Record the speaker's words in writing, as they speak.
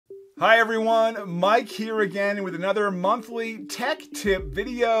Hi everyone, Mike here again with another monthly tech tip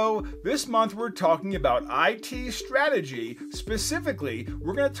video. This month we're talking about IT strategy. Specifically,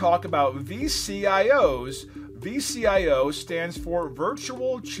 we're going to talk about vCIOs. vCIO stands for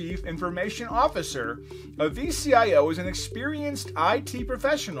Virtual Chief Information Officer. A vCIO is an experienced IT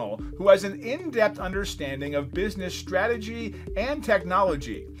professional who has an in-depth understanding of business strategy and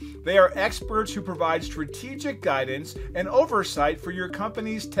technology. They are experts who provide strategic guidance and oversight for your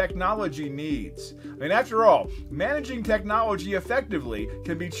company's technology needs. After all, managing technology effectively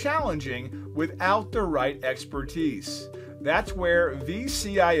can be challenging without the right expertise. That's where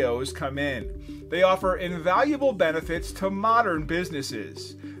vCIOs come in. They offer invaluable benefits to modern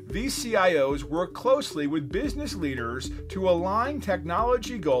businesses. vCIOs work closely with business leaders to align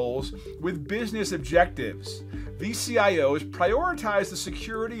technology goals with business objectives. vCIOs prioritize the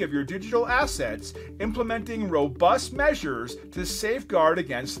security of your digital assets, implementing robust measures to safeguard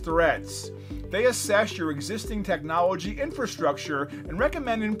against threats. They assess your existing technology infrastructure and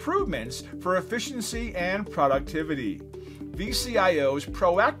recommend improvements for efficiency and productivity. vCIOs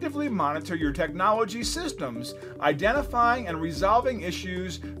proactively monitor your technology systems, identifying and resolving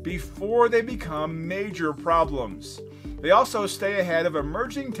issues before they become major problems. They also stay ahead of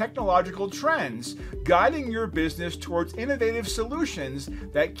emerging technological trends, guiding your business towards innovative solutions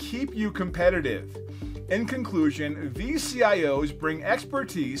that keep you competitive. In conclusion, vCIOs bring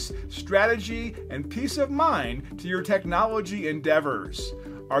expertise, strategy, and peace of mind to your technology endeavors.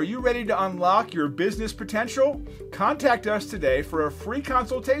 Are you ready to unlock your business potential? Contact us today for a free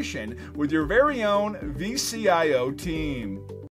consultation with your very own vCIO team.